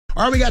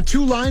All right, we got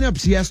two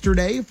lineups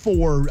yesterday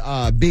for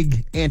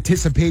big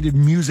anticipated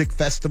music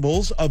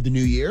festivals of the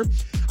new year.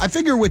 I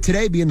figure with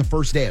today being the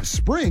first day of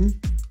spring,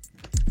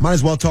 might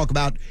as well talk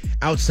about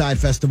outside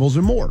festivals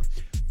and more.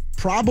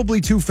 Probably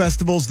two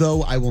festivals,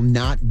 though, I will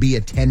not be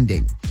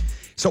attending.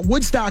 So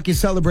Woodstock is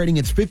celebrating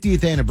its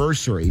 50th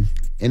anniversary,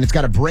 and it's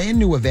got a brand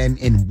new event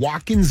in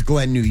Watkins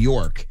Glen, New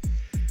York,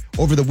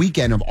 over the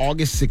weekend of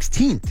August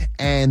 16th.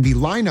 And the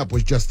lineup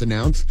was just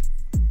announced.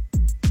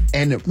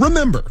 And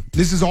remember,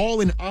 this is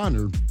all in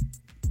honor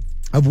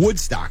of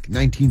Woodstock,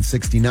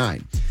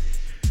 1969.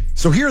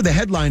 So here are the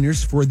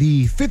headliners for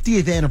the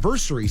 50th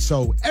anniversary,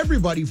 so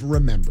everybody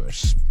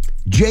remembers.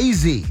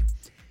 Jay-Z,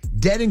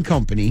 Dead &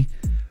 Company,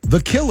 The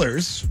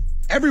Killers,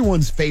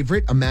 everyone's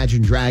favorite,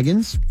 Imagine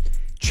Dragons,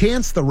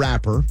 Chance the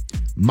Rapper,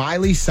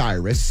 Miley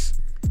Cyrus,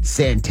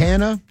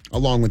 Santana,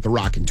 along with the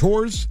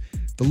Raconteurs,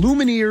 the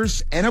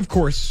Lumineers, and of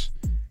course,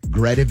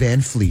 Greta Van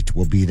Fleet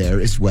will be there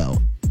as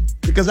well.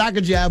 Because how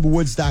could you have a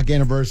Woodstock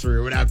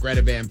anniversary without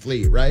Greta Van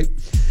Fleet, right?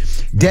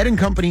 Dead &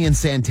 Company and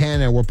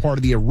Santana were part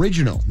of the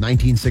original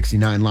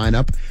 1969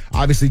 lineup.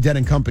 Obviously,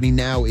 Dead & Company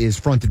now is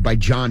fronted by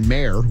John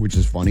Mayer, which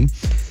is funny.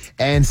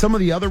 And some of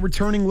the other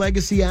returning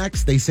legacy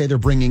acts, they say they're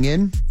bringing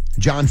in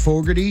John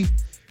Fogerty,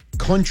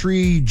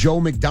 Country Joe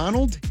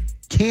McDonald,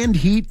 Canned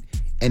Heat,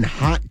 and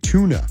Hot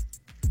Tuna.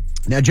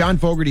 Now, John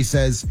Fogerty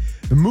says,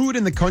 the mood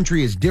in the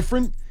country is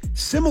different,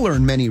 similar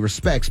in many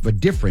respects, but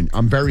different.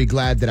 I'm very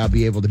glad that I'll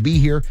be able to be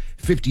here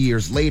 50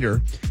 years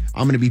later.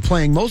 I'm going to be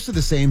playing most of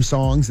the same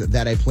songs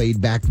that I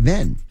played back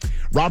then.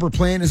 Robert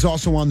Plant is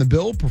also on the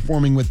bill,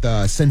 performing with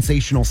the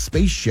Sensational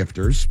Space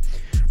Shifters,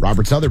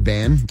 Robert's other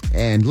band.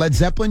 And Led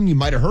Zeppelin, you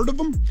might have heard of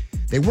them.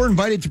 They were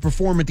invited to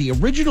perform at the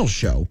original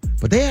show,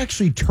 but they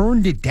actually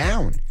turned it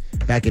down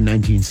back in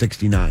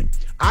 1969.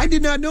 I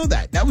did not know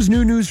that. That was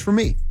new news for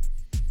me.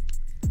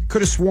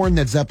 Could have sworn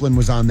that Zeppelin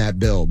was on that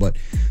bill, but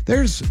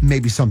there's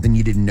maybe something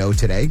you didn't know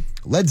today.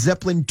 Led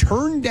Zeppelin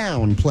turned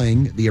down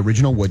playing the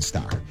original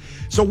Woodstock.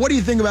 So what do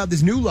you think about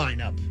this new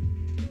lineup?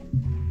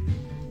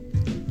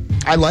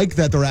 I like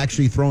that they're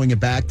actually throwing it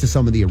back to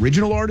some of the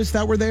original artists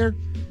that were there.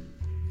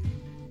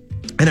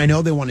 And I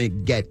know they want to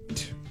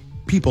get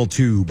people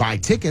to buy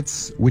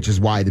tickets, which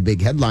is why the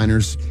big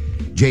headliners,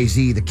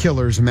 Jay-Z, The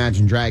Killers,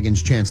 Imagine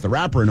Dragons, Chance the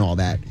Rapper, and all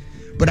that.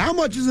 But how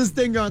much is this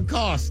thing going to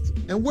cost?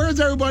 And where's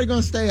everybody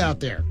going to stay out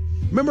there?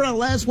 Remember how the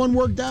last one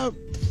worked out?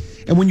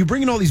 And when you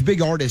bring in all these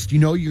big artists, you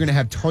know you're going to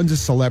have tons of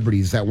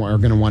celebrities that are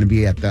going to want to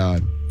be at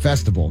the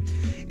festival.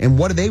 And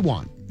what do they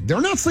want? They're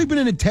not sleeping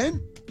in a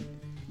tent.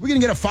 We're going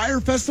to get a fire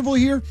festival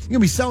here? You're going to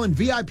be selling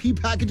VIP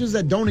packages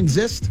that don't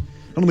exist?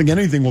 I don't think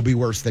anything will be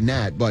worse than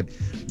that, but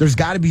there's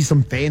got to be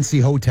some fancy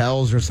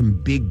hotels or some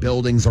big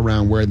buildings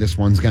around where this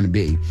one's going to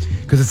be,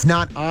 because it's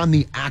not on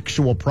the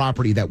actual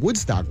property that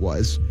Woodstock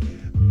was,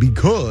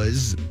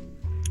 because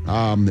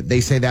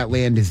they say that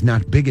land is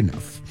not big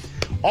enough.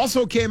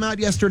 Also came out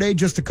yesterday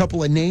just a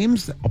couple of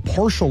names. A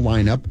partial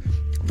lineup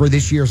for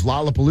this year's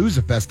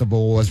Lollapalooza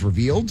Festival was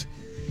revealed.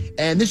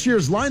 And this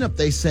year's lineup,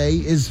 they say,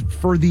 is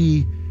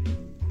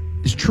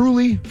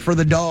truly for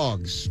the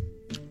dogs.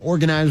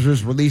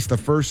 Organizers released the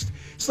first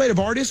slate of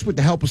artists with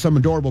the help of some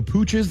adorable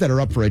pooches that are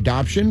up for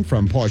adoption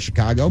from Paws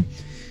Chicago.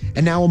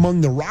 And now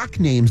among the rock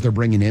names they're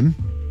bringing in,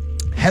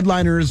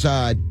 headliners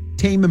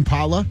Tame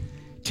Impala,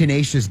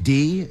 Tenacious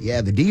D,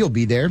 yeah, the D will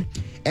be there.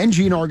 And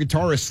GNR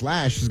guitarist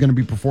Slash is going to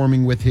be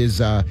performing with his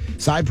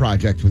side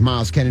project with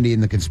Miles Kennedy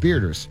and the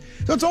Conspirators.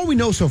 So that's all we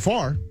know so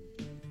far.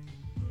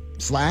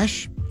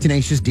 Slash,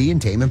 Tenacious D, and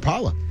Tame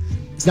Impala.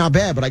 It's not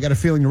bad, but I got a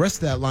feeling the rest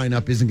of that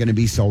lineup isn't going to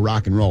be so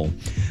rock and roll.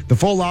 The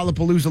full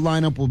Lollapalooza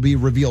lineup will be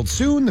revealed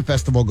soon. The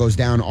festival goes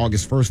down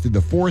August 1st through the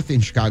 4th in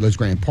Chicago's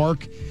Grant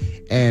Park.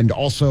 And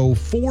also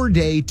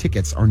 4-day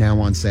tickets are now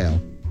on sale.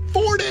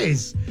 4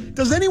 days.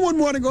 Does anyone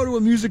want to go to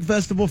a music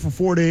festival for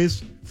 4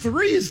 days?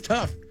 3 is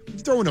tough.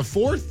 Throw in a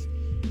 4th?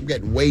 I'm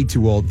getting way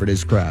too old for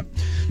this crap.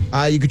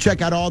 You can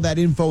check out all that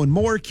info and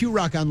more,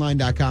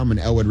 QRockOnline.com and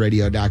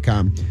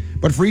ElwoodRadio.com.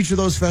 But for each of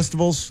those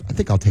festivals, I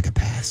think I'll take a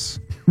pass.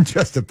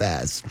 Just a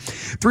pass.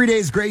 3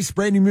 Days Grace,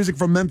 brand new music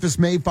from Memphis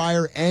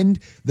Mayfire, and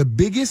the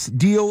biggest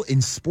deal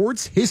in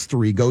sports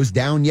history goes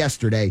down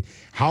yesterday.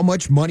 How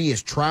much money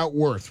is Trout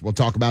worth? We'll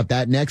talk about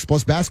that next,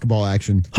 plus basketball action.